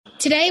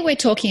Today we're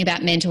talking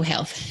about mental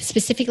health,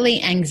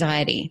 specifically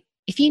anxiety.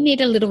 If you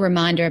need a little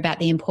reminder about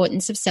the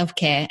importance of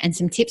self-care and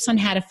some tips on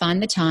how to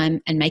find the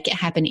time and make it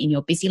happen in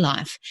your busy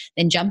life,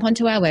 then jump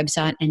onto our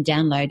website and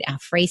download our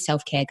free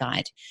self-care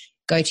guide.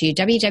 Go to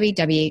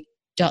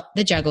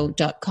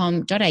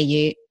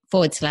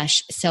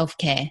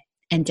www.thejuggle.com.au/self-care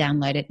and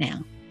download it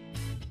now.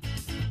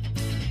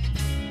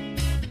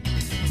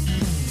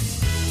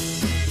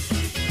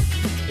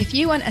 If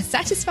you want a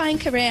satisfying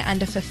career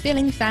and a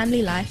fulfilling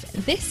family life,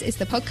 this is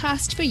the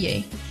podcast for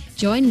you.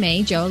 Join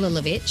me, Joel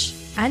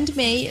Lilovich, and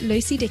me,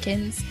 Lucy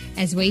Dickens,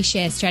 as we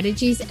share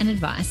strategies and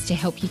advice to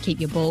help you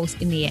keep your balls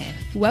in the air.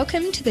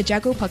 Welcome to the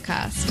Juggle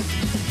Podcast.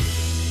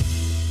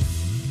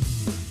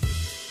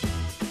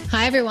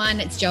 Hi everyone,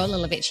 it's Joel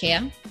Lilovich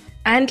here.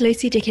 And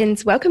Lucy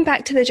Dickens. Welcome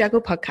back to the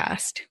Juggle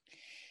Podcast.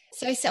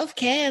 So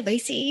self-care,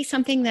 Lucy,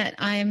 something that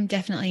I'm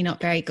definitely not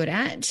very good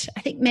at.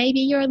 I think maybe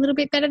you're a little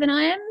bit better than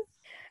I am.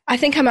 I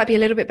think I might be a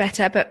little bit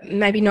better, but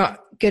maybe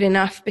not good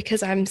enough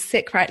because I'm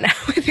sick right now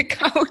with a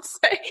cold.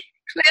 So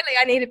clearly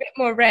I need a bit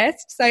more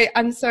rest. So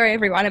I'm sorry,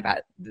 everyone, about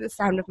the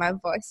sound of my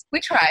voice. We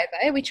try,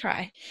 though. We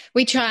try.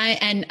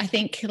 And I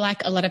think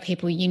like a lot of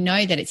people, you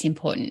know that it's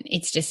important.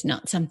 It's just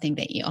not something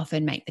that you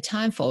often make the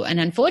time for. And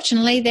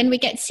unfortunately, then we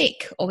get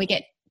sick or we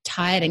get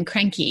tired and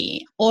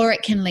cranky, or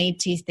it can lead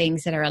to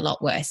things that are a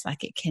lot worse.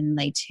 Like it can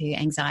lead to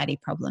anxiety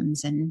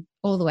problems and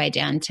all the way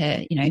down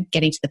to,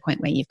 getting to the point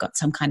where you've got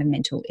some kind of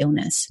mental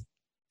illness.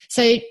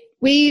 So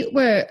we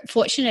were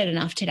fortunate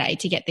enough today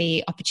to get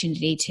the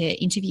opportunity to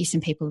interview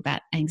some people about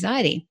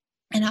anxiety.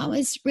 And I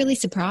was really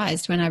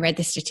surprised when I read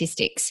the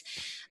statistics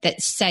that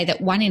say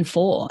that 1 in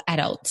 4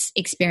 adults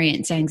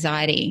experience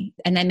anxiety.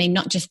 And they mean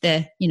not just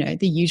the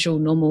usual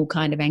normal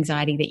kind of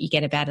anxiety that you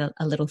get about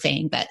a little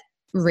thing, but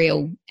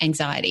real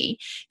anxiety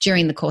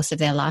during the course of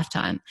their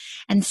lifetime.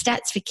 And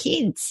stats for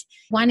kids,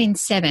 1 in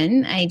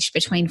 7 aged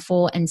between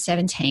 4 and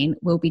 17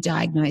 will be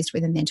diagnosed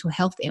with a mental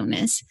health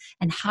illness,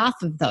 and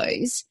half of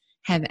those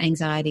have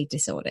anxiety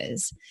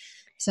disorders.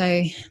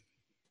 So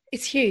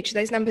it's huge.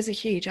 Those numbers are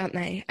huge, aren't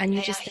they? And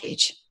they are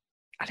huge.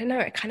 I don't know,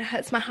 it kind of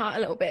hurts my heart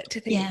a little bit to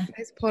think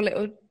those poor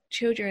little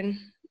children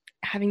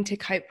having to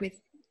cope with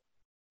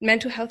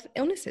mental health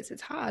illnesses.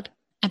 It's hard.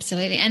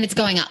 Absolutely. And it's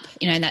going up,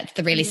 that's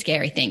the really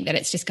scary thing, that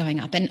it's just going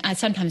up. And I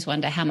sometimes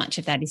wonder how much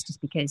of that is just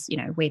because,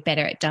 we're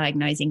better at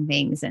diagnosing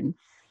things and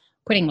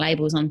putting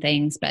labels on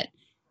things. But,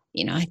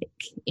 I think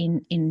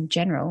in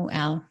general,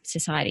 our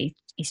society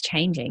is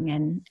changing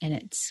and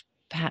it's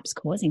perhaps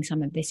causing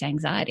some of this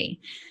anxiety.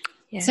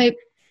 Yeah. So,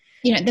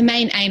 the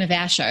main aim of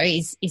our show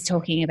is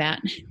talking about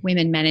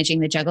women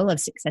managing the juggle of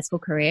successful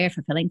career,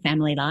 fulfilling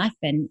family life.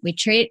 And we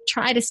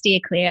try to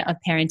steer clear of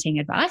parenting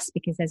advice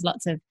because there's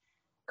lots of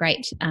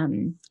great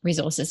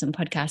resources and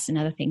podcasts and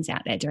other things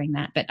out there doing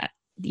that. But,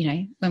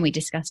 when we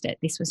discussed it,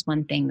 this was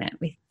one thing that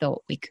we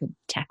thought we could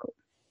tackle.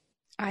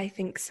 I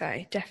think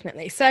so,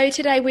 definitely. So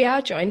today we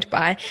are joined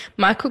by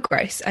Michael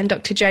Gross and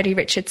Dr. Jodie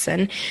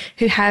Richardson,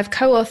 who have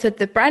co-authored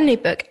the brand new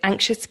book,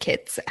 Anxious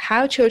Kids,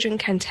 How Children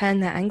Can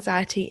Turn Their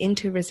Anxiety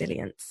into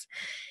Resilience.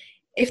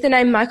 If the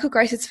name Michael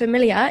Gross is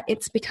familiar,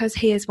 it's because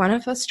he is one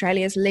of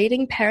Australia's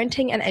leading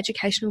parenting and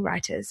educational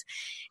writers.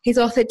 He's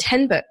authored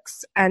 10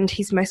 books, and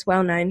he's most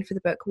well known for the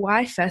book,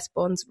 Why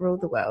Firstborns Rule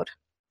the World.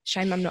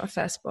 Shame I'm not a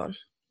firstborn.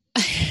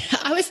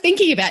 I was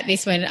thinking about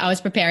this when I was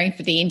preparing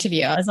for the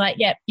interview. I was like,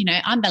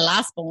 I'm the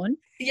lastborn.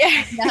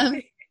 Yeah.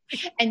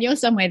 And you're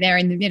somewhere there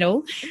in the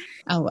middle.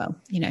 Oh, well,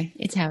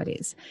 it's how it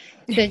is.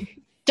 So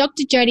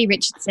Dr. Jodie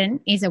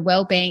Richardson is a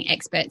wellbeing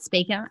expert,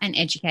 speaker and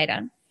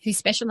educator who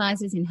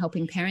specialises in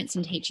helping parents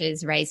and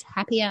teachers raise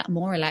happier,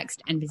 more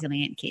relaxed and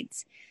resilient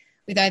kids.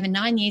 With over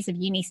 9 years of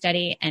uni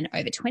study and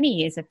over 20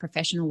 years of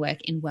professional work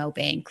in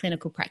wellbeing,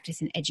 clinical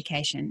practice and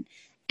education,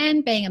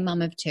 and being a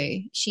mum of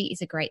 2, she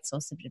is a great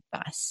source of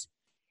advice.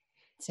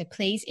 So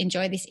please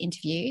enjoy this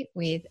interview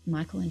with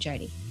Michael and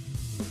Jodie.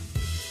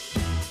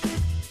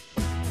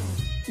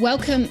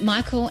 Welcome,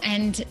 Michael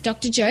and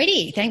Dr.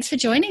 Jodie. Thanks for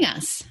joining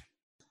us.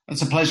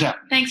 It's a pleasure.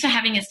 Thanks for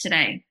having us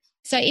today.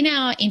 So in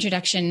our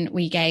introduction,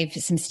 we gave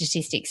some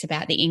statistics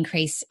about the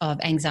increase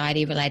of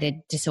anxiety-related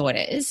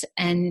disorders,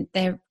 and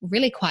they're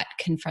really quite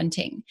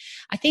confronting.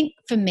 I think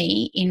for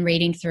me, in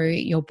reading through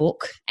your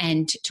book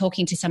and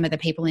talking to some of the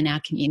people in our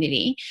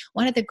community,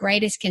 one of the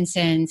greatest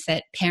concerns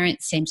that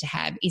parents seem to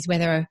have is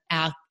whether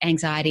our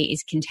anxiety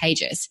is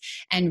contagious.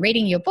 And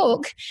reading your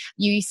book,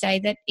 you say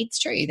that it's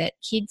true, that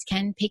kids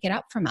can pick it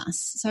up from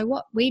us. So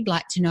what we'd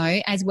like to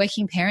know as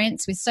working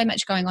parents with so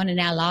much going on in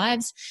our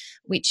lives,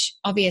 which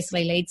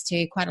obviously leads to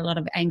quite a lot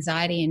of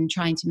anxiety and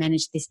trying to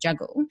manage this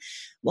juggle,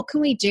 what can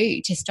we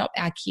do to stop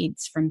our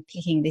kids from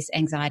picking this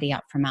anxiety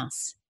up from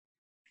us?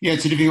 Yeah,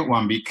 it's a difficult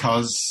one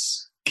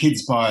because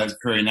kids by its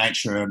very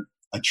nature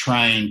are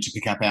trained to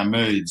pick up our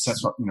moods.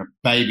 That's what,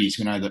 babies,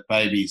 we know that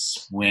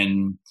babies,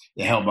 when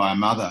they're held by a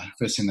mother,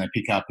 first thing they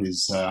pick up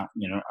is, a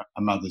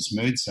mother's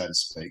mood, so to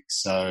speak.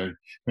 So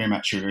very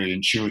much very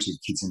intuitive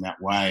kids in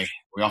that way.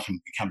 We often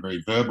become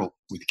very verbal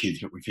with kids,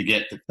 but we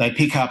forget that they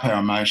pick up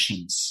our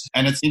emotions.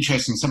 And it's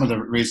interesting, some of the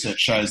research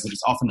shows that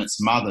it's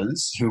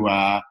mothers who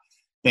are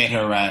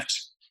better at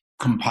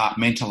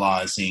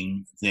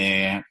compartmentalising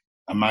their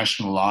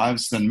emotional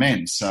lives than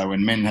men. So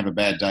when men have a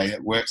bad day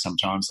at work,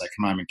 sometimes they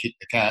come home and kick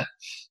the cat.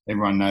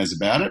 Everyone knows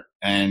about it.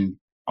 And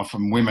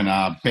often women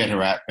are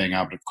better at being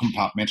able to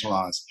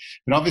compartmentalise.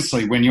 But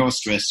obviously when you're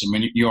stressed and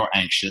when you're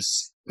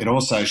anxious, it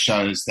also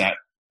shows that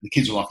the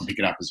kids will often pick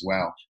it up as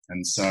well.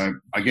 And so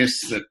I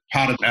guess that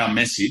part of our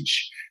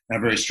message, our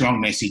very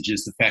strong message,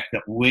 is the fact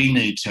that we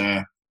need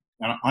to,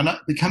 I know it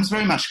becomes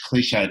very much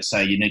cliche to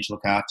say you need to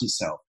look after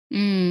yourself.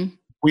 Mm.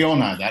 We all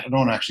know that. I don't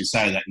want to actually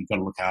say that you've got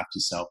to look after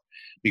yourself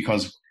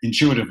because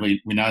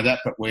intuitively we know that,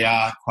 but we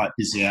are quite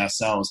busy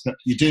ourselves. But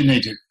you do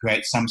need to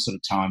create some sort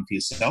of time for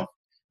yourself.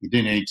 You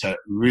do need to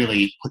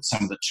really put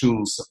some of the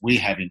tools that we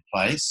have in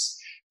place.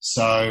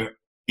 So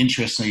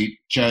interestingly,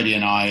 Jodie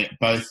and I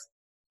both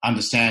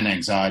understand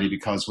anxiety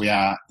because we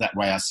are that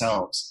way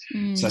ourselves.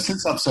 Mm. So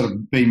since I've sort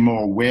of been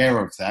more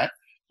aware of that,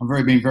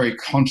 I've been very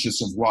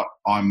conscious of what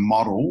I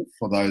model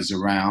for those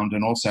around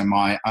and also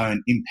my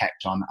own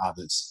impact on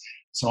others.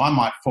 So I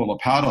might fall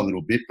apart a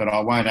little bit, but I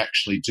won't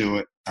actually do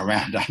it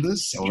around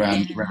others,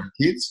 around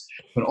kids,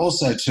 but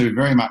also too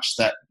very much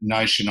that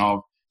notion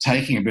of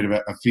taking a bit of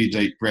a few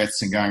deep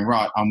breaths and going,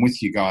 right, I'm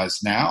with you guys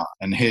now,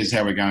 and here's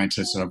how we're going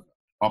to sort of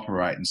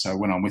operate. And so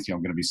when I'm with you,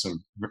 I'm going to be sort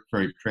of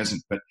very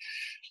present. But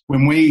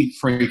when we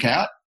freak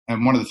out,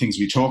 and one of the things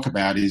we talk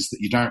about is that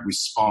you don't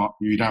respond,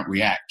 you don't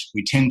react.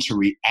 We tend to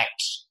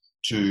react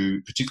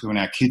to, particularly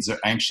when our kids are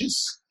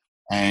anxious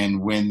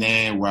and when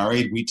they're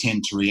worried, we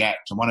tend to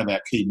react. And one of our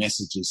key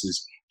messages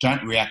is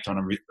don't react on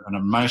an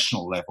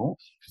emotional level,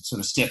 sort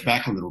of step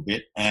back a little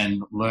bit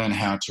and learn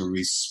how to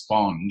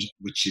respond,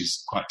 which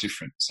is quite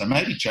different. So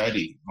maybe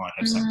Jodie might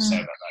have something to say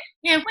about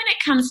that. Yeah, when it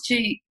comes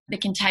to the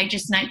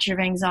contagious nature of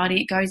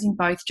anxiety, it goes in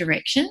both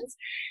directions.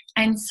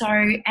 And so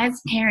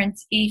as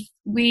parents, if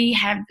we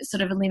have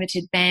sort of a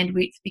limited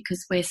bandwidth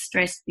because we're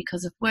stressed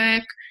because of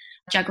work,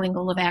 juggling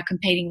all of our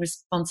competing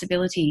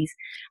responsibilities,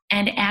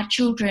 and our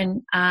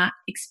children are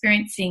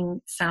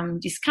experiencing some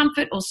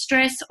discomfort or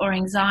stress or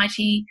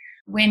anxiety,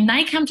 when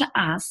they come to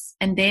us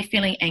and they're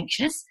feeling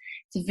anxious,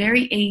 it's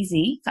very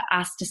easy for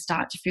us to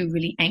start to feel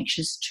really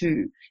anxious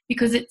too,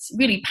 because it's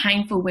really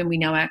painful when we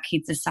know our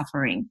kids are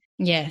suffering.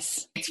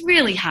 Yes. It's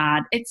really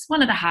hard. It's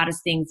one of the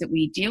hardest things that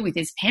we deal with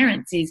as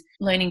parents is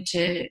learning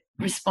to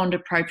respond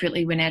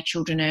appropriately when our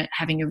children are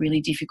having a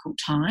really difficult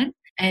time.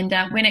 And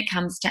when it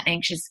comes to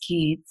anxious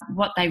kids,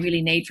 what they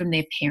really need from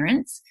their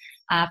parents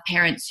are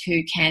parents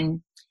who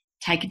can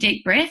take a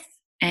deep breath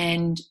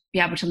and be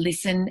able to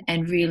listen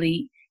and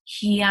really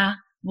hear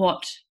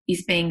what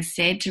is being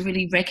said, to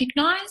really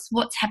recognise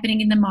what's happening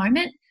in the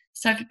moment.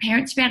 So for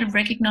parents to be able to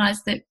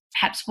recognise that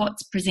perhaps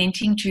what's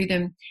presenting to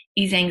them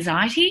is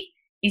anxiety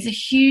is a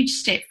huge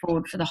step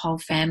forward for the whole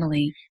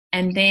family.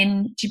 And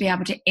then to be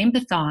able to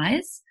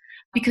empathise,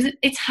 because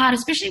it's hard,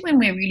 especially when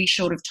we're really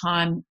short of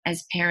time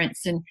as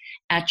parents and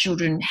our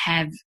children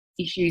have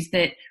issues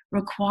that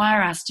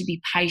require us to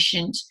be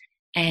patient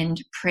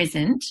and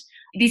present.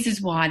 This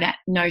is why that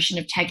notion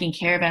of taking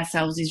care of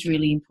ourselves is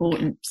really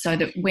important, so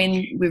that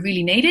when we're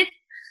really needed,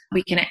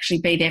 we can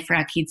actually be there for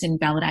our kids and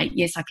validate,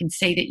 yes, I can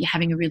see that you're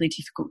having a really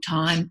difficult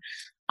time.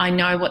 I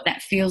know what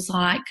that feels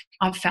like.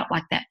 I've felt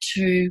like that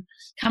too.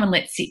 Come and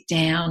let's sit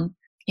down.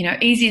 You know,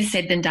 easier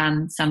said than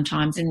done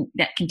sometimes. And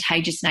that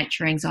contagious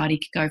nature of anxiety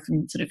could go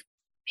from sort of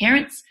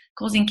parents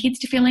causing kids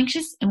to feel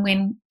anxious. And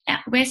when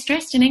we're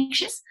stressed and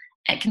anxious,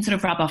 it can sort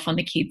of rub off on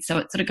the kids. So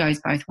it sort of goes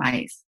both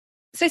ways.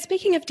 So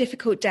speaking of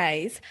difficult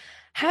days,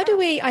 how do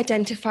we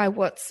identify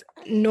what's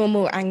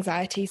normal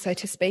anxiety, so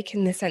to speak,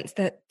 in the sense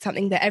that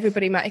something that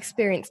everybody might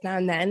experience now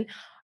and then,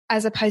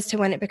 as opposed to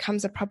when it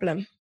becomes a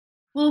problem?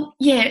 Well,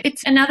 yeah,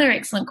 it's another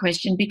excellent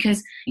question,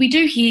 because we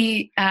do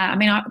hear, I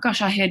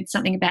heard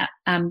something about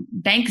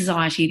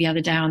bankxiety the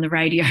other day on the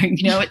radio.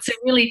 You know,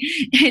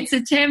 it's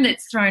a term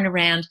that's thrown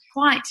around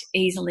quite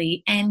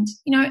easily. And,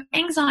 you know,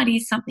 anxiety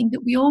is something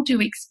that we all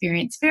do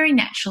experience very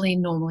naturally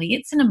and normally.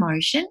 It's an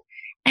emotion.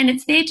 And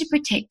it's there to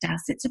protect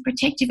us. It's a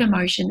protective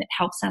emotion that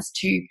helps us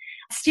to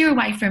steer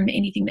away from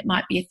anything that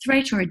might be a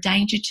threat or a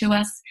danger to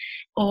us.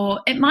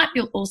 Or it might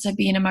also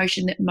be an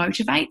emotion that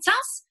motivates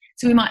us.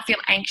 So we might feel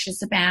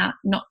anxious about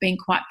not being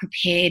quite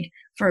prepared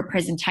for a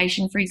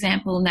presentation, for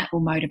example, and that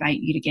will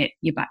motivate you to get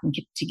your butt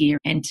into gear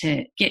and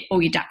to get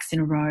all your ducks in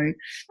a row.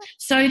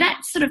 So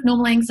that's sort of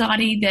normal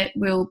anxiety that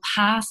will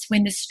pass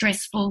when the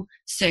stressful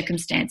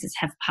circumstances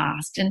have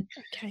passed. And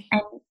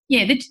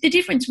yeah, the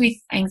difference with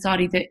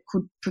anxiety that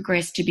could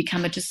progress to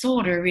become a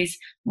disorder is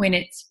when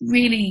it's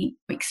really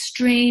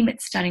extreme,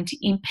 it's starting to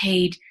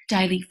impede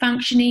daily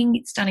functioning,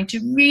 it's starting to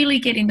really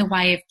get in the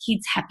way of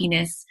kids'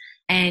 happiness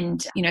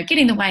and, you know, get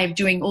in the way of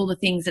doing all the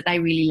things that they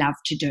really love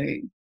to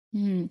do.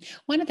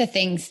 One of the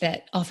things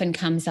that often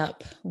comes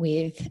up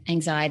with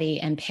anxiety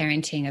and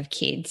parenting of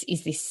kids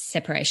is this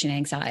separation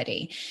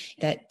anxiety,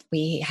 that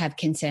we have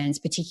concerns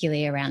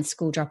particularly around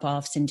school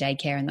drop-offs and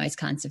daycare and those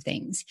kinds of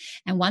things.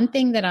 And one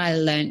thing that I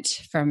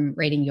learnt from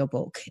reading your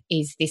book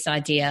is this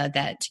idea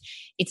that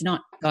it's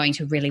not going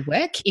to really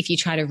work if you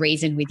try to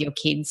reason with your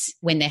kids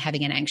when they're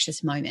having an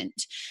anxious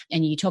moment.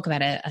 And you talk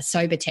about a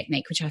sober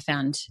technique, which I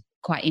found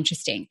quite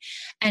interesting.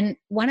 And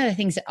one of the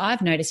things that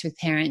I've noticed with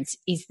parents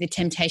is the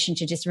temptation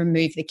to just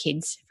remove the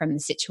kids from the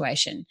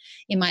situation.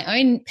 In my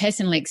own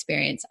personal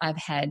experience, I've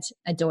had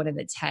a daughter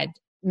that's had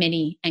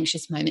many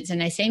anxious moments,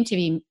 and they seem to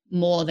be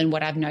more than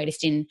what I've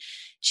noticed in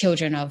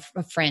children of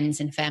friends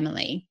and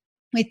family,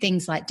 with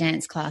things like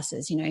dance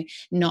classes,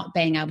 not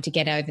being able to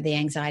get over the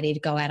anxiety to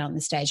go out on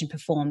the stage and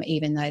perform,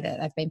 even though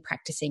that they've been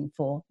practicing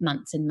for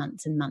months and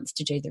months and months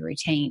to do the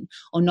routine,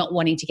 or not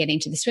wanting to get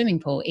into the swimming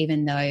pool,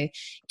 even though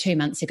 2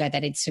 months ago they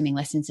did swimming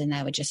lessons and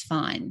they were just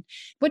fine.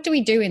 What do we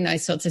do in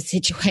those sorts of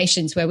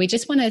situations where we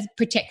just want to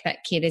protect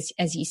that kid,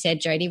 as you said,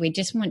 Jodie? We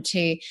just want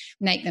to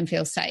make them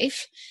feel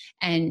safe,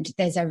 and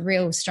there's a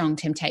real strong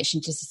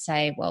temptation just to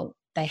say, well,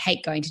 they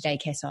hate going to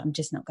daycare, so I'm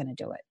just not going to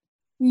do it.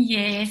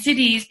 Yes, it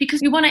is, because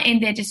we want to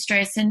end their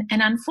distress. And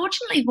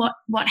unfortunately,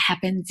 what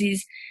happens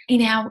is,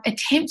 in our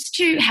attempts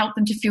to help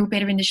them to feel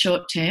better in the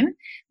short term,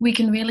 we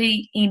can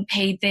really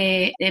impede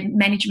their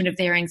management of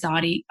their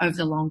anxiety over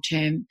the long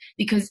term,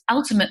 because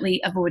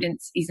ultimately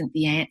avoidance isn't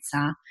the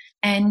answer.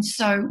 And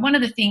so one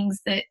of the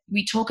things that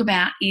we talk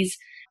about is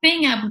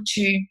being able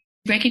to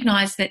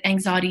recognise that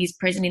anxiety is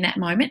present in that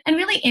moment and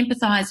really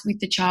empathise with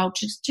the child,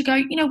 just to go,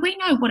 we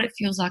know what it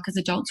feels like as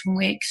adults when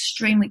we're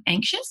extremely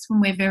anxious,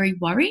 when we're very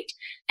worried.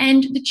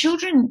 And the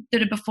children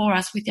that are before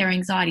us with their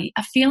anxiety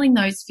are feeling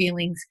those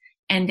feelings,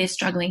 and they're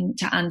struggling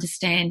to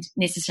understand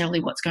necessarily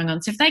what's going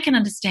on. So if they can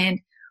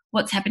understand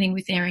what's happening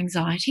with their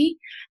anxiety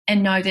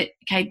and know that,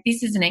 okay,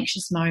 this is an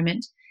anxious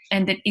moment,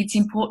 and that it's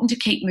important to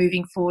keep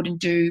moving forward and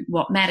do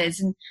what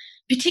matters. And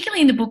particularly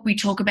in the book, we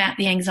talk about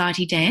the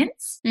anxiety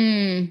dance.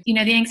 The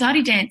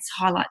anxiety dance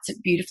highlights it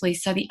beautifully.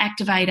 So the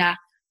activator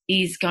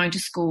is going to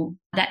school.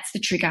 That's the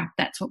trigger.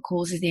 That's what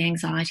causes the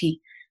anxiety.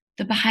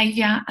 The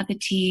behaviour are the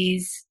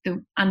tears,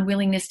 the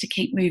unwillingness to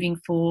keep moving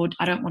forward.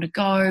 I don't want to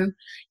go.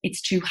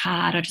 It's too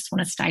hard. I just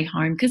want to stay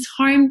home, because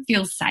home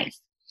feels safe.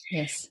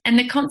 Yes. And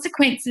the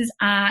consequences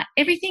are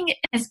everything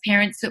as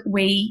parents that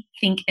we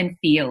think and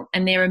feel,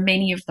 and there are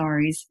many of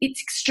those. It's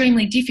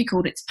extremely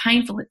difficult, it's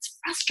painful, it's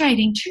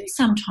frustrating too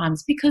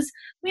sometimes, because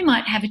we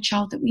might have a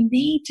child that we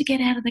need to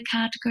get out of the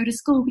car to go to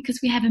school because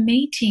we have a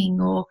meeting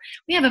or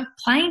we have a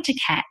plane to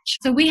catch.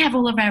 So we have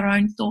all of our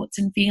own thoughts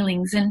and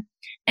feelings. And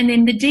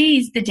then the D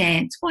is the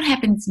dance. What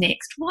happens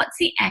next? What's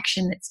the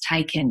action that's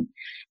taken?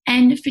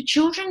 And for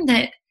children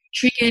that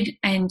triggered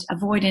and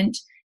avoidant,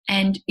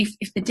 and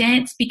if the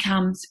dance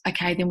becomes,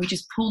 okay, then we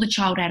just pull the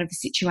child out of the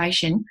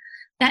situation,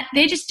 that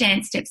they're just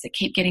dance steps that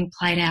keep getting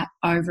played out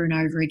over and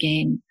over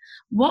again.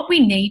 What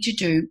we need to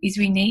do is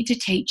we need to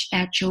teach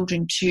our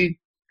children to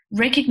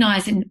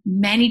recognise and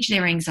manage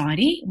their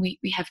anxiety. We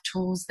have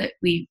tools that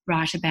we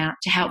write about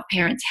to help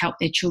parents help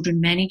their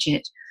children manage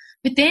it.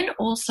 But then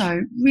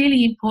also,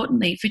 really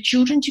importantly, for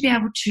children to be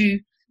able to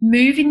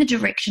move in the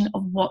direction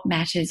of what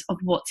matters, of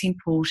what's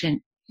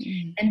important.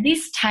 And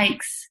this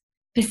takes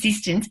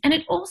persistence, and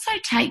it also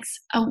takes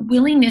a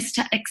willingness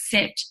to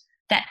accept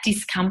that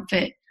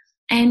discomfort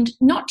and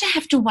not to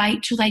have to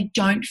wait till they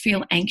don't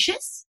feel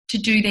anxious to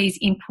do these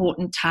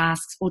important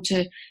tasks or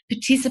to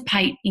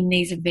participate in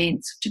these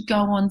events, to go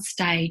on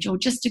stage or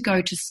just to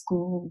go to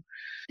school.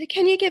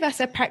 Can you give us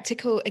a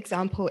practical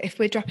example? If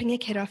we're dropping a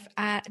kid off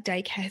at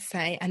daycare,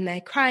 say, and they're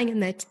crying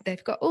and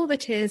they've got all the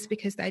tears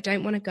because they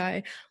don't want to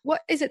go,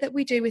 what is it that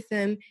we do with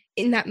them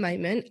in that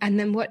moment? And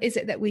then what is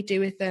it that we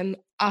do with them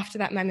after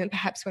that moment,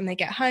 perhaps when they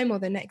get home or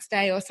the next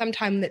day or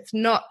sometime that's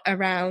not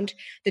around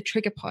the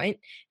trigger point,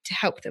 to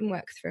help them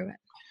work through it?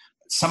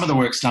 Some of the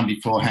work's done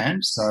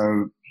beforehand.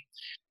 So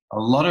a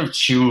lot of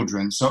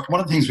children, so one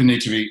of the things we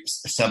need to be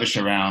established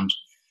around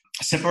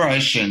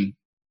separation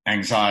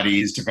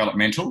anxiety is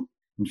developmental.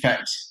 In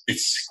fact,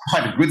 it's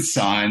quite a good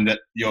sign that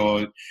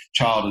your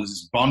child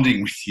is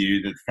bonding with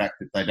you, the fact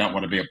that they don't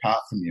want to be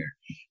apart from you.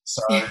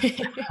 So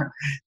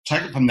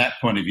take it from that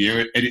point of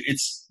view.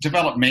 It's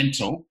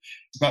developmental,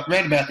 but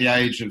around about the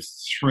age of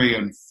 3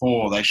 and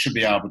 4, they should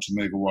be able to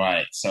move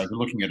away. So if we're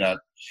looking at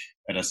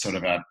a sort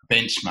of a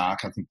benchmark,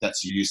 I think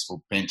that's a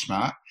useful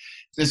benchmark.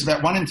 There's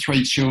about 1 in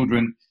 3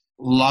 children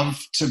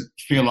love to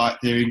feel like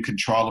they're in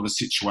control of a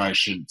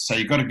situation. So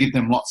you've got to give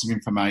them lots of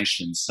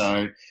information.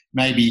 So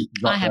maybe...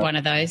 I have one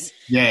of those.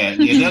 Yeah,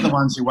 they're the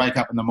ones who wake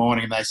up in the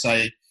morning and they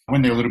say,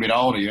 when they're a little bit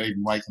older, you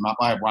even wake them up.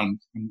 I had one,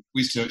 she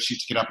used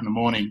to get up in the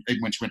morning,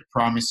 even when she went to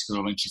primary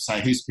school, and she'd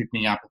say, who's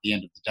picking me up at the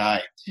end of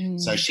the day?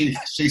 So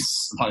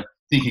she's like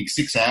thinking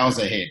 6 hours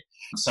ahead.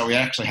 So we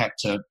actually had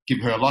to give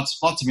her lots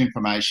of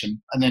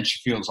information, and then she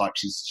feels like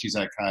she's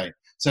okay.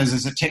 So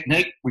there's a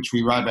technique which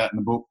we wrote about in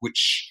the book,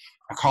 which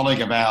a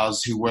colleague of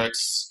ours who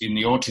works in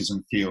the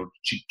autism field,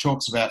 she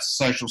talks about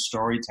social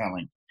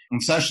storytelling.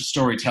 And social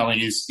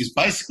storytelling is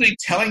basically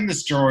telling the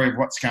story of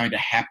what's going to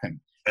happen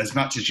as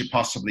much as you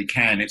possibly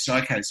can. It's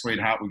okay,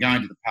 sweetheart, we're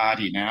going to the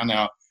party now.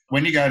 Now,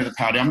 when you go to the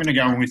party, I'm going to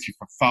go in with you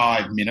for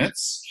 5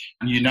 minutes.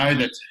 And you know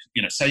that,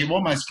 so you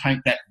almost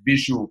paint that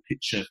visual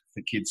picture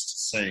for kids to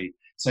see.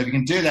 So if you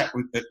can do that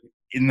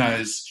in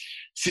those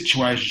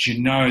situations,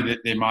 you know that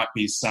there might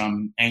be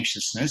some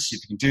anxiousness.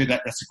 If you can do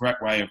that, that's a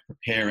great way of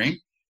preparing.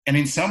 And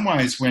in some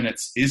ways, when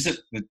it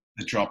the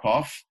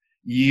drop-off,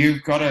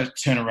 you've got to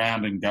turn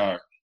around and go.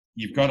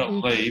 You've got to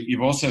leave.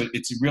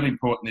 It's really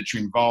important that you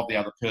involve the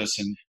other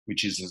person,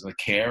 which is as a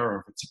carer or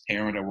if it's a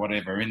parent or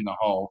whatever, in the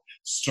whole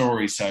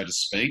story, so to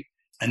speak.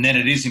 And then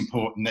it is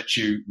important that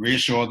you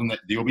reassure them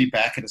that you'll be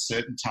back at a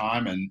certain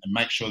time and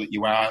make sure that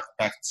you are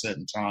back at a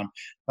certain time.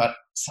 But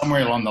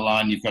somewhere along the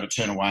line, you've got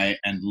to turn away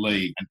and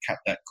leave and cut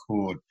that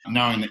cord,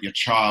 knowing that your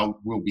child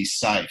will be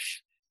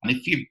safe. And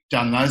if you've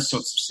done those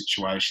sorts of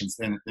situations,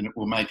 then it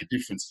will make a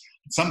difference.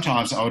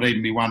 Sometimes I would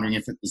even be wondering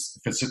if it's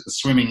at the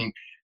swimming,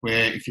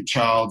 where if your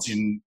child's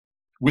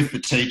with the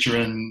teacher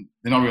and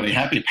they're not really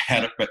happy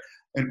about it, but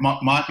it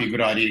might be a good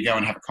idea to go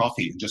and have a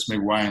coffee and just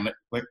move away and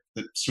let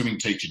the swimming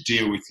teacher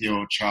deal with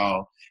your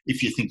child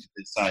if you think that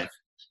they're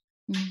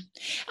safe.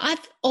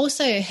 I've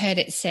also heard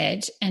it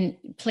said, and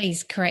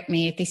please correct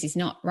me if this is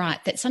not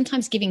right, that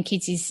sometimes giving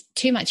kids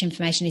too much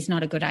information is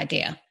not a good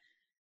idea.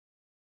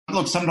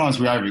 Look, sometimes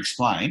we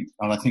over-explain,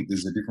 and I think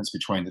there's a difference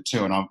between the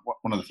two. And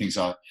one of the things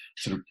I'm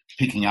sort of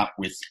picking up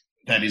with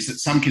that is that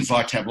some kids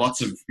like to have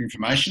lots of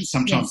information.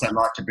 Sometimes they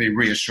like to be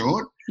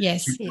reassured.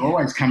 Yes. If you're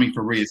always coming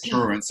for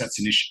reassurance, that's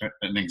an issue.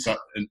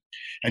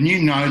 And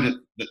you know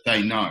that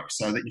they know.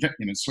 So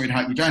that,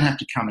 sweetheart, you don't have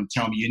to come and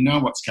tell me. You know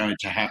what's going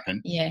to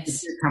happen. Yes.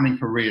 If you're coming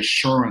for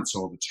reassurance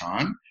all the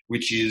time,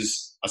 which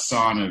is a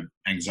sign of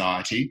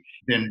anxiety,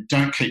 then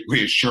don't keep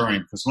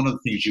reassuring, because one of the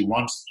things you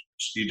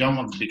don't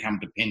want to become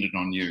dependent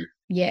on you.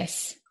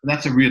 Yes.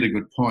 That's a really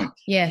good point.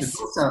 Yes. There's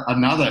also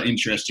another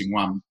interesting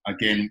one,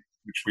 again,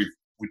 which we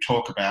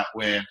talk about,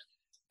 where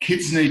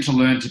kids need to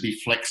learn to be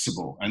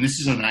flexible. And this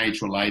is an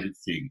age-related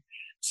thing.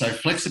 So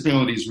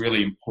flexibility is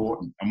really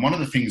important. And one of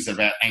the things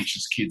about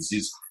anxious kids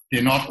is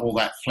they're not all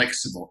that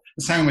flexible.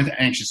 The same with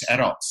anxious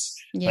adults.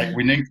 Yeah. Like,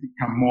 we need to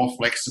become more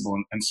flexible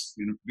and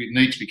we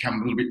need to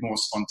become a little bit more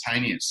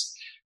spontaneous.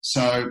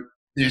 So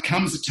there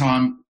comes a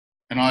time,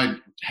 and I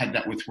had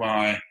that with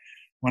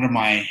one of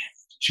my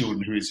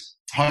children who is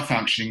high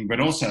functioning but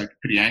also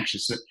pretty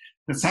anxious,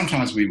 that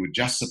sometimes we would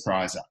just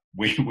surprise her.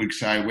 We would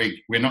say,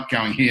 we're not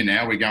going here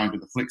now, we're going to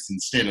the flicks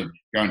instead of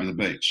going to the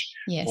beach.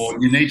 Yes. Or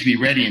you need to be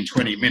ready in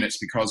 20 minutes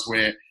because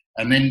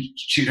and then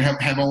she'd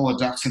have all the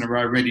ducks in a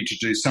row ready to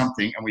do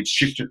something, and we'd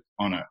shift it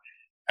on her.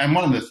 And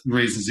one of the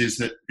reasons is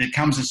that there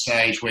comes a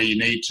stage where you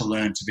need to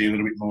learn to be a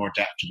little bit more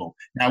adaptable.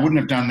 Now, I wouldn't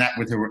have done that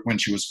with her when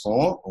she was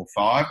 4 or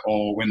 5,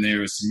 or when there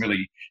were some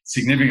really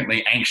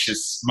significantly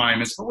anxious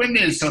moments. But when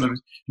there's sort of,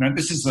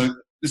 this is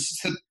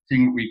the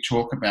thing we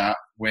talk about,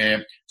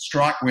 where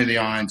strike where the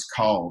iron's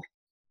cold.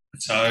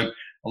 So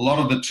a lot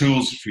of the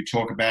tools which we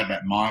talk about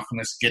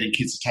mindfulness, getting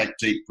kids to take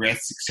deep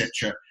breaths,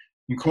 etc.,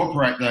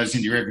 incorporate those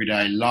into your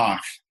everyday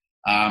life.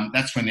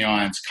 That's when the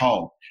iron's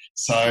cold.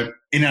 So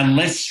in a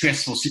less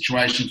stressful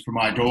situation for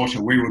my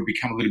daughter, we would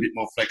become a little bit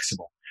more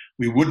flexible.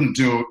 We wouldn't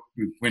do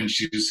it when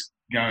she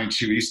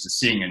used to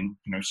sing and,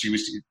 she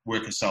used to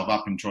work herself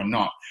up into a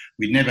knot.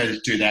 We'd never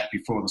do that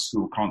before the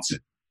school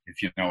concert,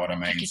 if you know what I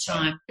mean. Take your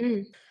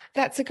time.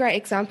 That's a great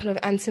example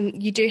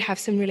you do have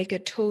some really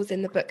good tools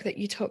in the book that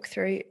you talk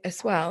through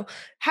as well.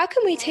 How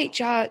can we teach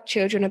our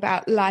children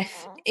about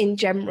life in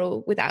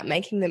general without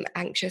making them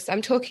anxious?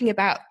 I'm talking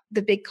about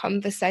the big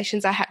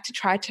conversations. I had to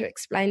try to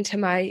explain to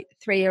my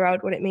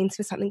 3-year-old what it means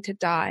for something to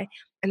die.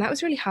 And that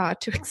was really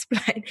hard to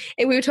explain.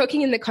 And we were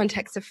talking in the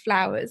context of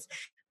flowers.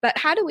 But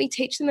how do we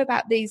teach them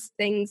about these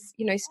things,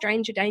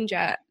 stranger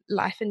danger,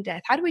 life and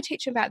death? How do we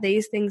teach them about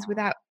these things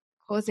without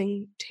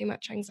causing too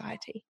much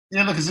anxiety?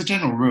 Yeah, look, as a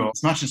general rule,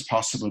 as much as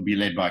possible, be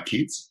led by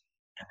kids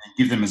and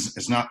give them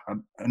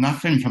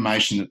enough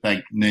information that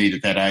they need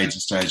at that age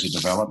and stage of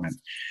development.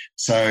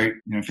 So,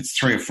 if it's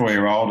 3 or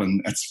 4-year-old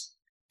and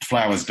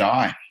flowers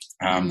die,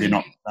 they're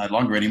not no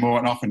longer anymore,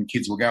 and often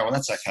kids will go, well,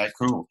 that's okay,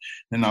 cool.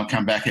 Then they'll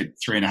come back at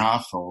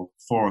 3.5 or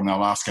 4 and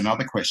they'll ask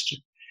another question,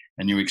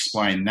 and you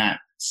explain that.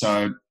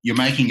 So you're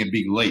making a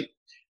big leap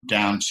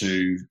down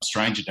to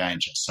stranger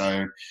danger.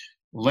 So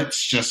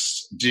let's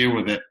just deal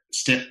with it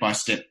step by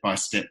step by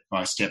step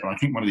by step. And I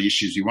think one of the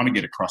issues you want to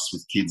get across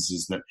with kids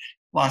is that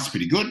life's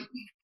pretty good.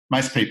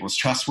 Most people are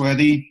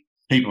trustworthy.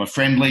 People are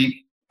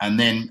friendly. And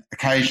then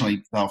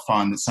occasionally they'll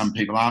find that some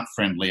people aren't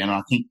friendly. And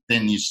I think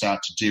then you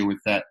start to deal with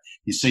that.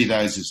 You see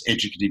those as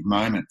educative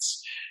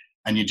moments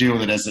and you deal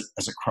with it as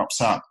it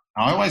crops up.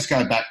 I always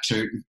go back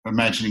to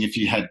imagining if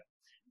you had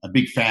a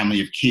big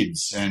family of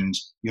kids and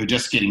you're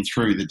just getting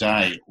through the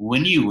day.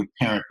 When you would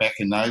parent back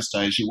in those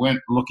days, you weren't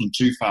looking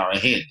too far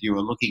ahead. You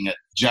were looking at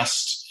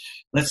just,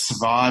 let's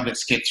survive,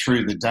 let's get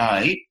through the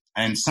day.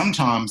 And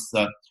sometimes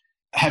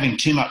having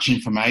too much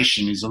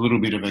information is a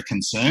little bit of a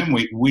concern.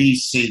 We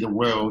see the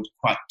world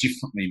quite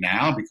differently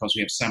now because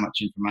we have so much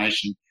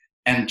information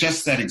And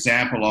just that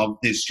example of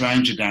there's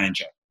stranger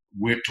danger,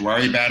 to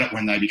worry about it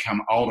when they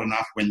become old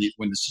enough, when the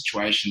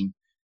situation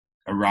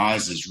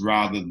arises,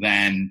 rather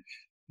than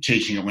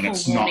teaching it when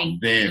it's not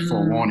there,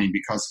 forewarning,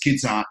 because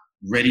kids aren't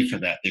ready for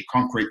that. They're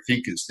concrete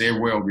thinkers.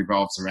 Their world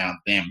revolves around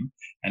them.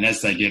 And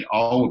as they get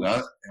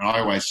older, I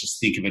always just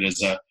think of it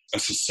as a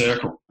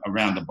circle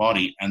around the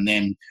body. And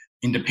then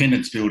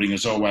independence building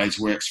as always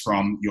works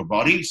from your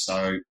body.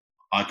 So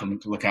I can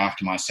look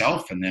after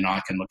myself, and then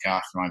I can look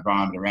after my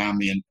environment around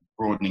me and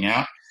broadening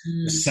out.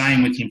 The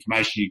same with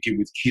information you give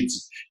with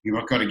kids.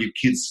 You've got to give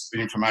kids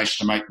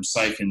information to make them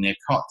safe in their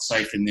cot,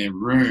 safe in their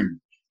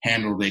room,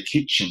 handle their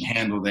kitchen,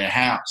 handle their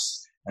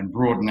house, and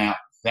broaden out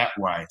that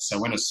way. So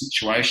when a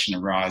situation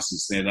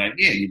arises there,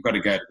 you've got to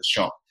go to the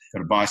shop, got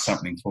to buy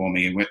something for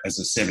me as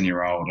a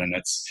 7-year-old, and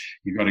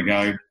you've got to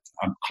go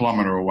a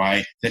kilometre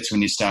away. That's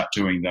when you start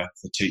doing the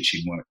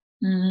teaching work.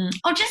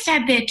 I'll just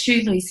add there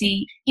too,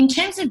 Lucy, in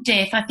terms of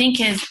death, I think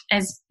as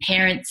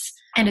parents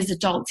and as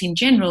adults in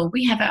general,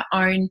 we have our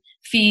own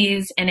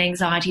fears and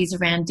anxieties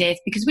around death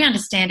because we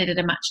understand it at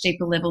a much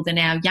deeper level than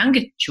our younger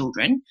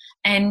children,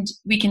 and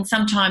we can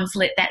sometimes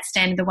let that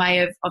stand in the way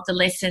of the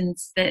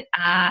lessons that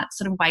are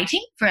sort of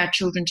waiting for our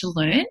children to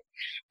learn.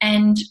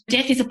 And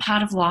death is a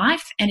part of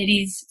life, and it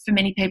is, for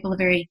many people, a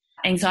very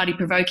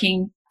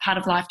anxiety-provoking part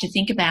of life to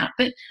think about.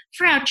 But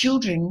for our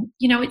children,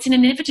 it's an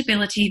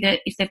inevitability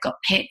that if they've got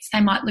pets,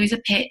 they might lose a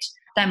pet,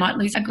 they might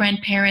lose a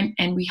grandparent,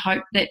 and we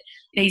hope that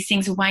these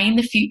things are way in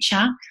the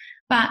future.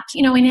 But,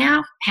 in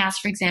our house,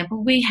 for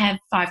example, we have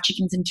 5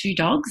 chickens and 2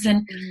 dogs,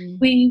 and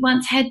we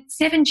once had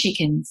 7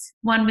 chickens.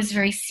 One was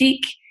very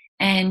sick,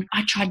 and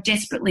I tried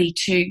desperately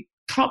to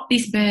prop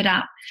this bird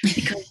up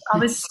because I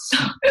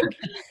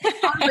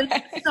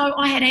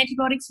had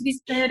antibiotics for this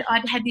bird.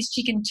 I'd had this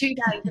chicken 2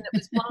 days and it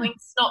was blowing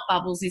snot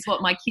bubbles is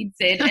what my kids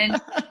said.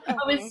 And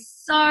I was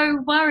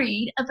so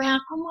worried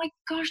about, oh my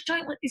gosh,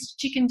 don't let this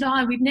chicken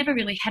die. We've never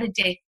really had a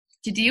death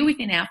to deal with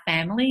in our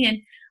family. And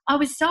I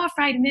was so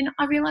afraid. And then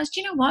I realised,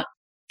 you know what?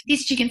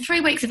 This chicken, 3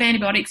 weeks of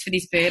antibiotics for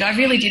this bird. I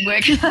really did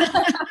work.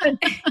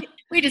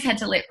 We just had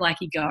to let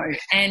Blackie go.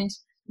 And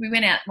we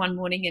went out one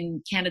morning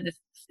and counted the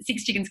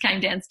 6 chickens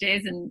came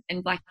downstairs and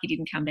Blackie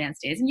didn't come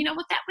downstairs. And you know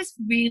what? That was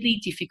really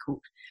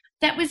difficult.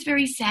 That was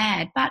very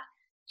sad. But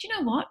do you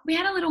know what? We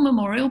had a little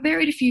memorial,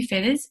 buried a few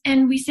feathers,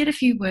 and we said a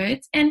few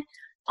words. And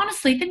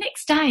honestly, the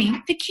next day,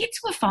 the kids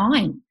were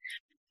fine.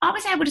 I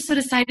was able to sort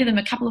of say to them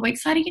a couple of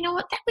weeks later, you know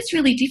what? That was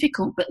really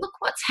difficult. But look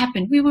what's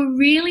happened. We were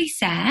really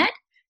sad.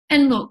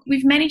 And look,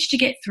 we've managed to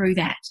get through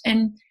that.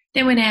 And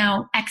then when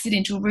our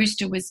accidental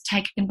rooster was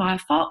taken by a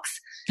fox,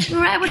 we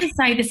were able to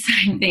say the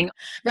same thing.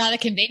 Rather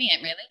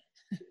convenient, really.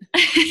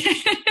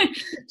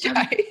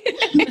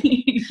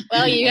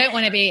 Well, you don't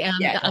want to be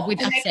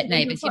with upset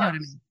neighbours, you know what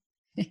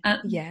I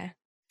mean? Yeah,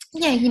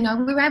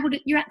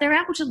 they're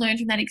able to learn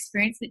from that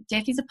experience that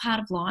death is a part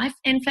of life.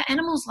 And for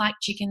animals like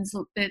chickens,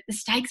 look, the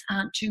stakes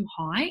aren't too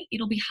high.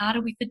 It'll be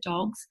harder with the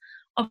dogs.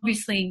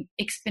 Obviously,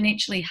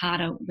 exponentially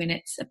harder when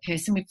it's a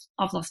person.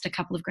 I've lost a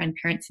couple of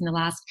grandparents in the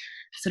last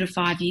sort of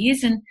 5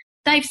 years, and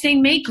they've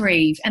seen me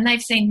grieve and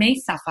they've seen me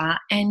suffer.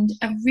 And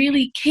a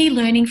really key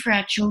learning for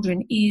our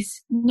children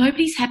is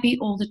nobody's happy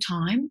all the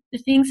time. The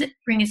things that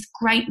bring us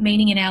great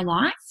meaning in our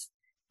life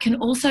can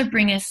also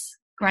bring us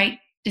great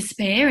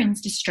despair and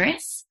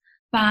distress.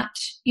 But,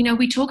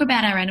 we talk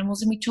about our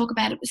animals and we talk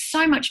about it was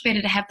so much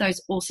better to have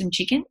those awesome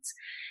chickens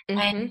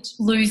and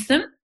lose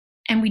them.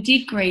 And we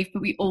did grieve,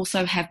 but we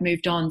also have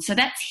moved on. So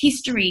that's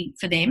history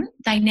for them.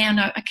 They now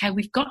know, okay,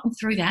 we've gotten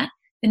through that.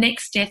 The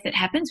next death that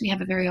happens, we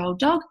have a very old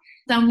dog,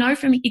 they'll know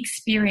from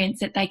experience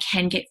that they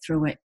can get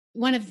through it.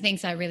 One of the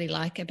things I really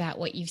like about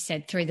what you've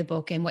said through the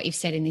book and what you've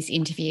said in this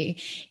interview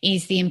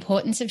is the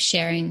importance of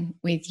sharing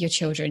with your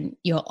children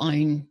your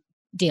own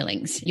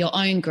dealings, your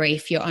own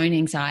grief, your own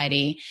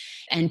anxiety,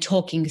 and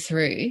talking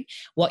through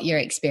what you're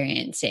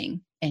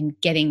experiencing and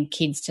getting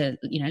kids to,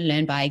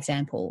 learn by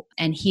example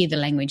and hear the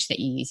language that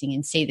you're using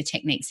and see the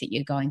techniques that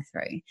you're going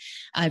through.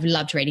 I've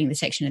loved reading the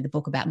section of the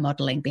book about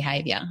modelling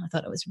behaviour. I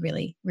thought it was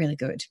really, really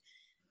good.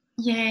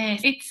 Yeah,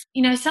 it's,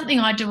 something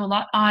I do a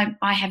lot. I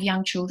have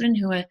young children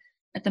who are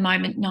at the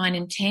moment 9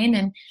 and 10,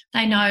 and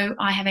they know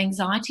I have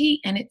anxiety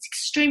and it's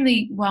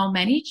extremely well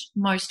managed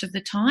most of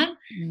the time.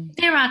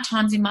 There are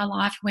times in my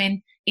life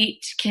when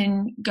it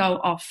can go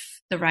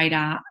off the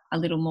radar a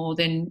little more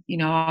than,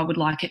 I would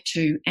like it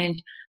to.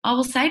 And I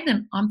will say to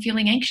them, I'm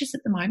feeling anxious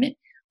at the moment.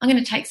 I'm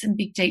going to take some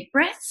big deep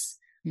breaths.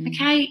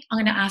 Okay, I'm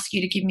going to ask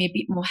you to give me a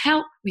bit more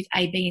help with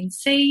A, B, and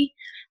C.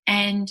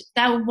 And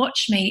they'll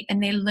watch me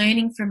and they're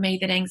learning from me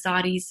that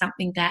anxiety is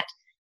something that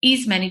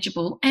is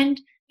manageable. And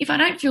if I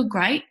don't feel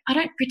great, I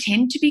don't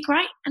pretend to be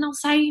great. And I'll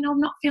say, I'm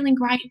not feeling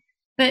great,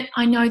 but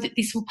I know that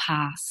this will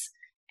pass.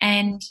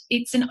 And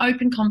it's an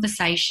open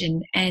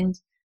conversation. And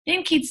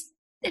then kids,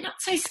 they're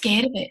not so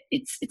scared of it.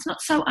 It's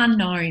not so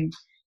unknown.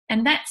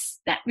 And that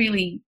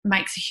really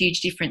makes a huge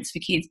difference for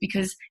kids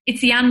because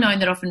it's the unknown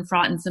that often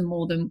frightens them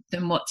more than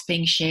what's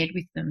being shared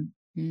with them.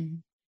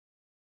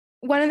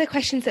 One of the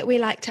questions that we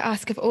like to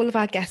ask of all of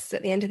our guests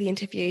at the end of the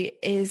interview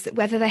is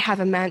whether they have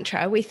a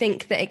mantra. We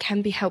think that it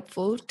can be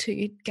helpful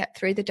to get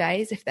through the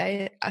days if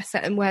there are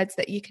certain words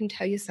that you can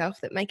tell yourself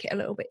that make it a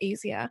little bit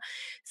easier.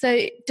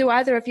 So do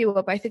either of you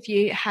or both of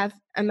you have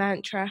a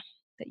mantra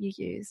that you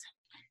use?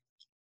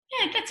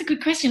 Yeah, that's a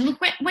good question. Look,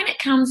 when it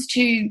comes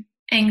to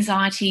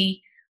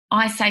anxiety,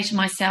 I say to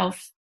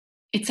myself,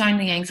 it's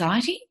only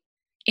anxiety.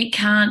 It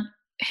can't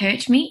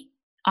hurt me.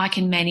 I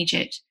can manage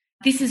it.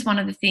 This is one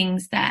of the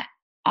things that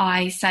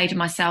I say to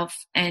myself,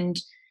 and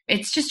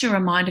it's just a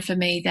reminder for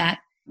me that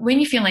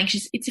when you feel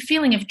anxious, it's a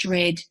feeling of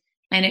dread,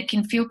 and it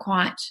can feel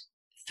quite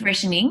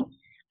threatening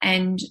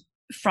and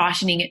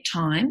frightening at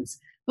times.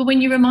 But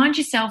when you remind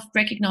yourself,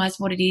 recognise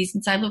what it is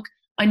and say, look,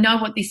 I know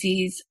what this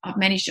is. I've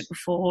managed it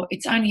before.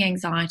 It's only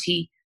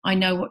anxiety. I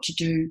know what to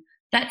do.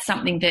 That's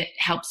something that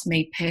helps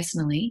me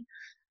personally.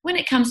 When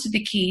it comes to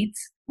the kids,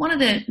 one of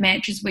the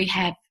mantras we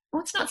have,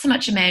 well, it's not so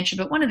much a mantra,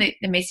 but one of the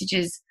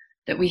messages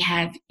that we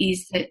have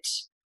is that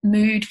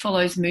mood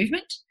follows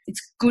movement.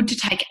 It's good to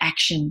take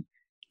action.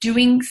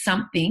 Doing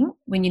something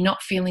when you're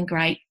not feeling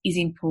great is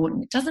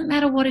important. It doesn't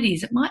matter what it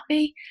is. It might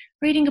be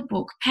reading a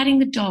book, patting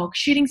the dog,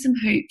 shooting some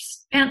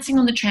hoops, bouncing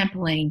on the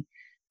trampoline,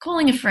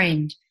 calling a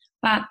friend.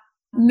 But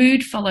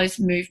mood follows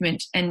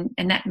movement, and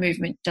that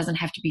movement doesn't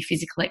have to be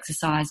physical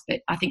exercise. But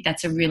I think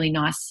that's a really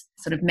nice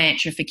sort of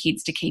mantra for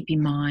kids to keep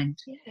in mind.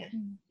 Yeah,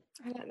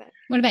 I like that.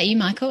 What about you,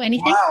 Michael?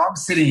 Anything? Wow, I'm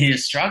sitting here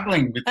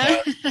struggling with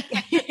that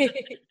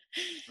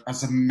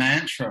as a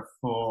mantra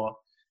for,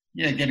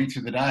 getting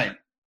through the day. I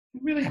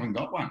really haven't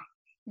got one.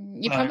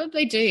 You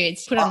probably do.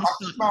 It's put on the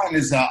spot. Mine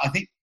is, I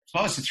think, if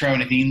I was to throw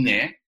anything in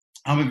there,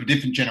 I'm of a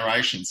different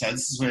generation, so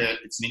this is where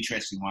it's an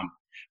interesting one.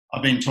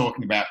 I've been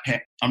talking about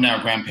I'm now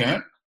a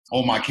grandparent.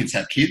 All my kids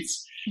have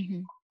kids.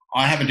 Mm-hmm.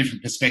 I have a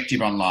different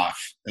perspective on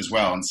life as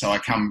well, and so I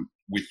come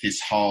with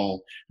this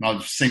whole, and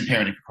I've seen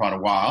parenting for quite a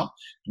while,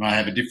 and I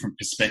have a different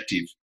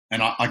perspective.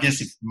 And I guess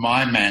if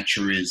my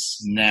mantra is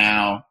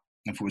now,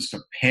 if it was for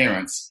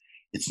parents,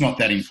 it's not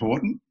that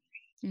important.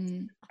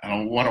 Mm.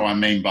 And what do I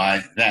mean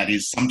by that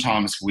is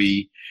sometimes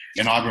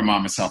and I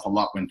remind myself a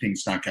lot when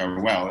things don't go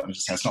well, and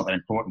just say it's not that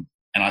important.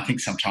 And I think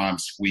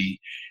sometimes we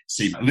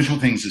see little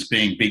things as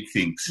being big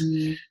things.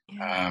 Mm.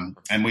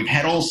 And we've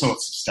had all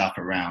sorts of stuff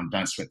around,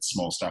 don't sweat the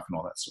small stuff and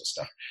all that sort of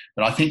stuff.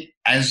 But I think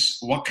as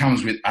what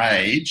comes with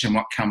age and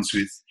what comes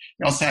with,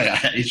 I'll say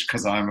age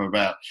because I'm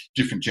about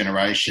different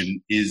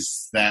generation,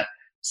 is that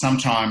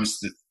sometimes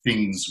the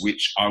things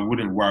which I would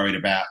have worried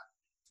about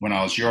when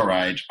I was your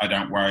age, I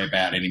don't worry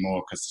about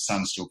anymore because the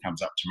sun still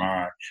comes up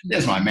tomorrow.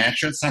 There's my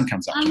mantra, the sun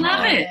comes up tomorrow.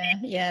 I love it.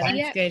 Yeah,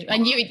 that's good.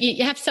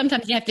 And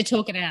sometimes you have to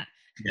talk it out.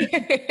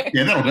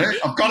 Yeah, that'll do.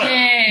 I've got it.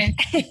 Yeah.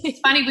 It's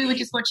funny, we were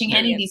just watching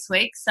Annie this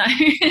week.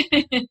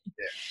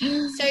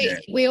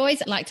 We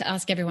always like to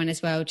ask everyone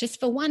as well, just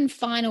for one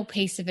final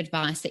piece of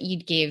advice that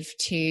you'd give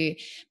to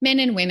men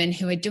and women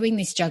who are doing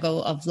this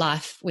juggle of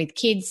life with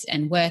kids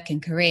and work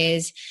and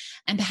careers.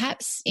 And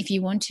perhaps if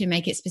you want to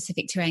make it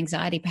specific to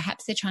anxiety,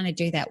 perhaps they're trying to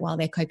do that while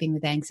they're coping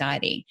with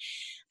anxiety,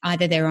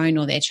 either their own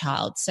or their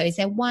child. So is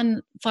there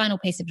one final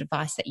piece of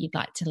advice that you'd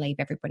like to leave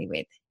everybody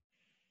with?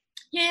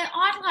 Yeah,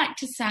 I'd like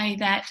to say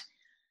that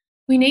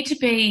we need to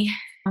be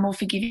more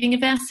forgiving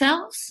of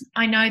ourselves.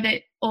 I know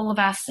that all of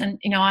us, and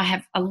I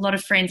have a lot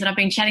of friends, and I've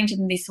been chatting to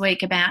them this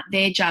week about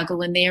their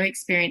juggle and their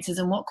experiences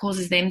and what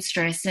causes them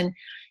stress, and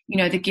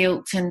the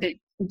guilt and the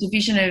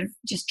division of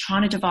just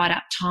trying to divide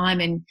up time.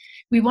 And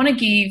we want to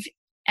give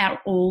our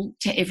all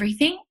to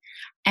everything.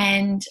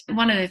 And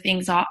one of the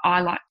things I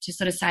like to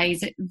sort of say is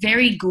that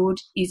very good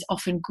is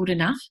often good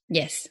enough.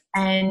 Yes.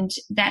 And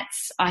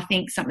that's, I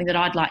think, something that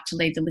I'd like to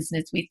leave the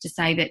listeners with, to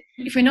say that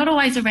if we're not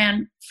always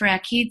around for our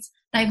kids,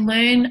 they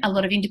learn a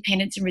lot of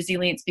independence and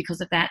resilience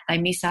because of that. They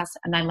miss us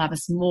and they love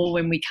us more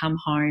when we come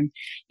home.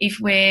 If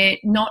we're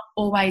not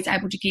always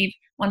able to give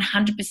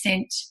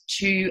 100%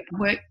 to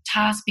work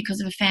tasks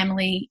because of a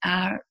family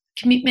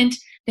commitment,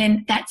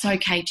 then that's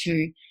okay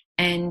too.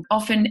 And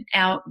often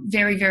our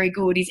very, very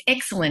good is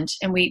excellent,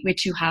 and we're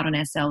too hard on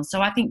ourselves. So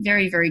I think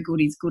very, very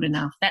good is good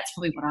enough. That's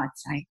probably what I'd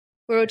say.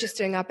 We're all just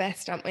doing our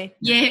best, aren't we?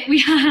 Yeah,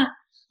 we are.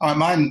 All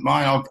right,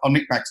 mine. I'll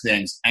nick back to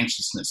the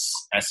anxiousness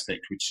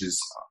aspect, which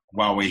is,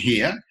 while we're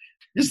here,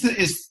 is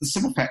the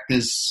simple fact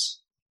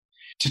is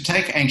to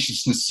take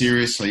anxiousness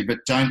seriously, but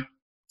don't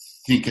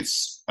think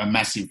it's a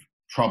massive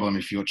problem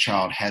if your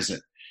child has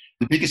it.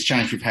 The biggest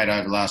change we've had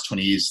over the last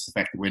 20 years is the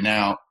fact that we're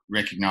now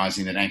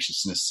recognising that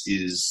anxiousness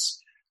is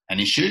an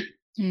issue.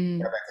 Go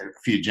back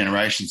a few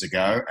generations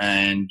ago,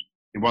 and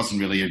it wasn't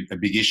really a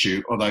big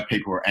issue, although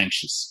people were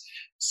anxious.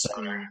 So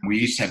we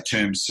used to have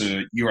terms,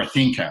 you're a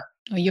thinker.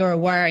 Or you're a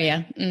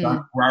worrier.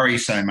 Don't worry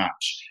so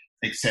much,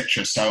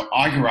 etc. So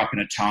I grew up in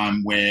a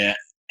time where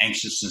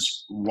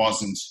anxiousness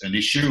wasn't an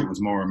issue. It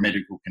was more a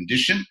medical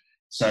condition.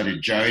 So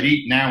did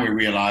Jodie. Now we're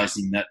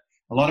realising that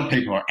a lot of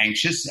people are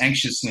anxious.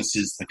 Anxiousness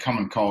is the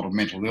common cold of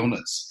mental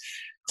illness.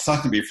 It's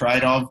something to be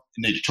afraid of.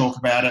 You need to talk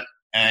about it.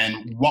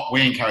 And what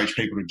we encourage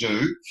people to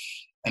do,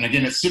 and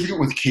again, it's difficult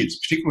with kids,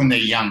 particularly when they're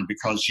young,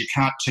 because you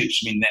can't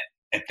teach them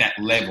at that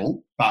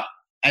level, but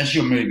as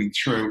you're moving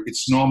through,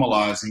 it's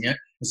normalising it.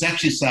 It's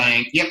actually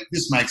saying, yep,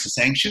 this makes us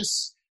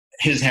anxious.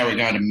 Here's how we're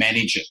going to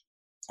manage it,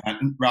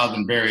 rather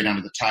than bury it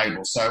under the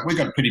table. So we've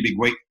got a pretty big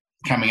week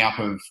coming up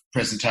of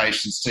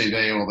presentations,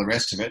 TV, all the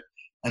rest of it.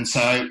 And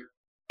so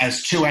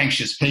as two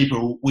anxious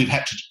people, we've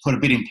had to put a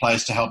bit in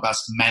place to help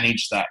us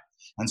manage that.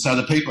 And so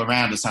the people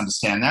around us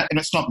understand that. And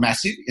it's not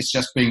massive. It's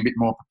just being a bit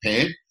more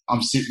prepared.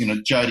 I'm sitting,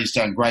 Jodie's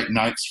done great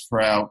notes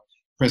for our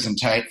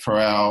for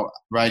our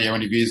radio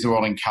interviews. They're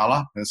all in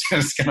colour.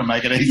 It's going to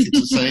make it easy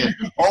to see it.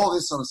 All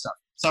this sort of stuff.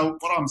 So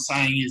what I'm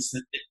saying is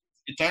that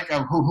it don't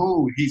go,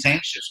 he's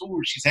anxious.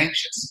 She's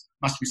anxious.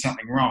 Must be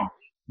something wrong.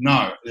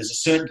 No, there's a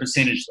certain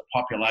percentage of the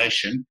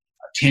population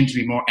tend to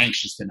be more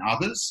anxious than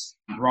others.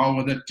 Roll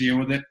with it, deal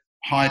with it.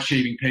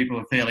 High-achieving people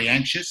are fairly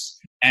anxious,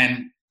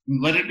 and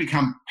let it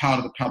become part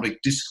of the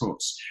public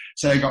discourse.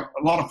 So you've got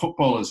a lot of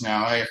footballers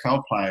now,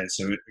 AFL players,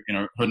 who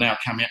are now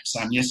coming up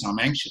saying, yes, I'm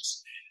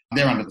anxious.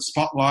 They're under the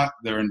spotlight,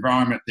 their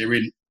environment they're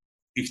in.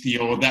 If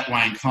you're that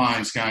way inclined,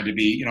 it's going to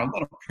be, a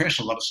lot of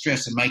pressure, a lot of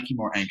stress, and make you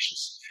more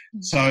anxious.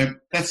 Mm-hmm. So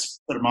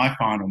that's sort of my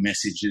final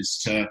message, is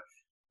to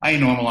A,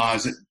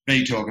 normalise it,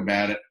 B, talk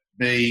about it,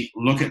 B,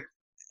 look at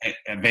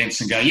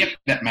events and go, yep,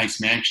 that makes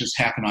me anxious.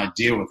 How can I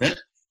deal with it?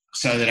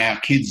 So that our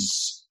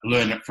kids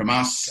learn it from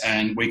us,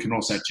 and we can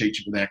also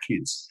teach it with our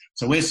kids.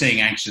 So we're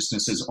seeing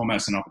anxiousness as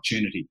almost an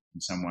opportunity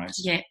in some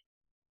ways. Yeah.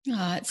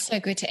 Oh, it's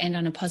so good to end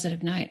on a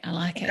positive note. I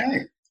like it.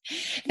 Okay.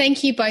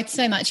 Thank you both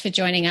so much for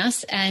joining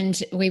us,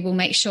 and we will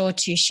make sure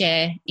to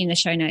share in the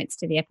show notes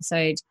to the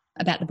episode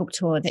about the book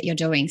tour that you're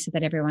doing, so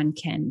that everyone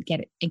can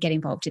get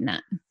involved in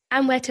that.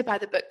 And where to buy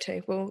the book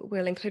too.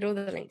 We'll include all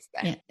the links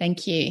there. Yeah,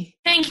 thank you.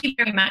 Thank you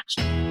very much.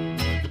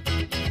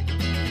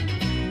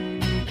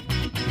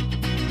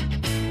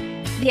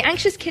 The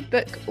Anxious Kid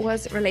book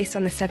was released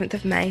on the 7th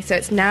of May, so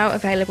it's now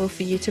available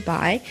for you to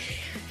buy.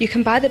 You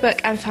can buy the book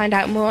and find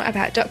out more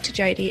about Dr.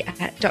 Jodie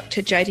at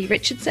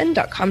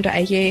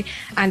drjodierichardsson.com.au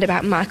and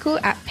about Michael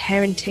at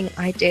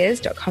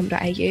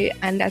parentingideas.com.au.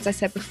 And as I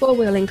said before,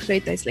 we'll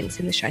include those links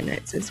in the show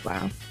notes as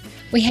well.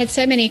 We had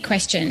so many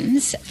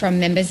questions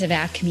from members of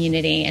our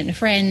community and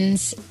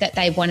friends that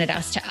they wanted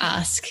us to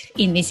ask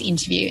in this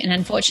interview. And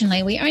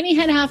unfortunately, we only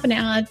had half an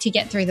hour to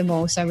get through them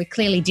all, so we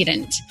clearly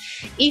didn't.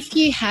 If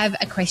you have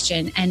a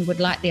question and would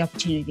like the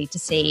opportunity to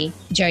see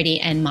Jodie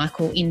and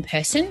Michael in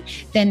person,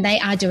 then they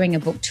are doing a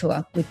book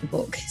tour with the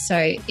book.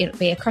 So it'll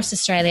be across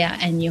Australia,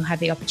 and you'll have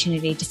the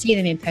opportunity to see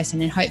them in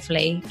person and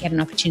hopefully get an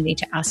opportunity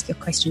to ask your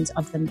questions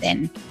of them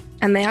then.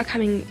 And they are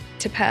coming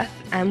to Perth.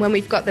 And when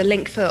we've got the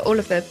link for all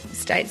of the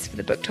states for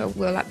the book tour,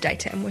 we'll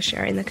update it and we'll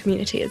share it in the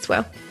community as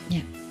well.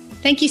 Yeah.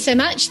 Thank you so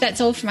much. That's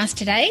all from us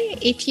today.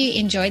 If you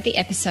enjoyed the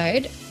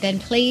episode, then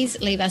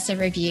please leave us a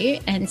review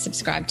and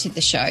subscribe to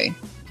the show.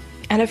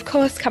 And of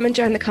course, come and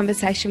join the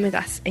conversation with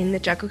us in the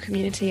Juggle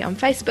community on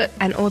Facebook,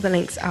 and all the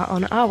links are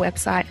on our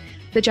website,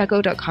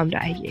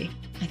 thejuggle.com.au.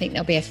 I think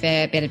there'll be a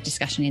fair bit of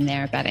discussion in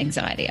there about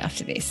anxiety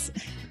after this.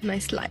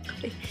 Most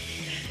likely.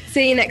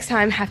 See you next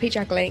time. Happy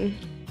juggling.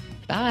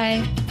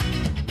 Bye.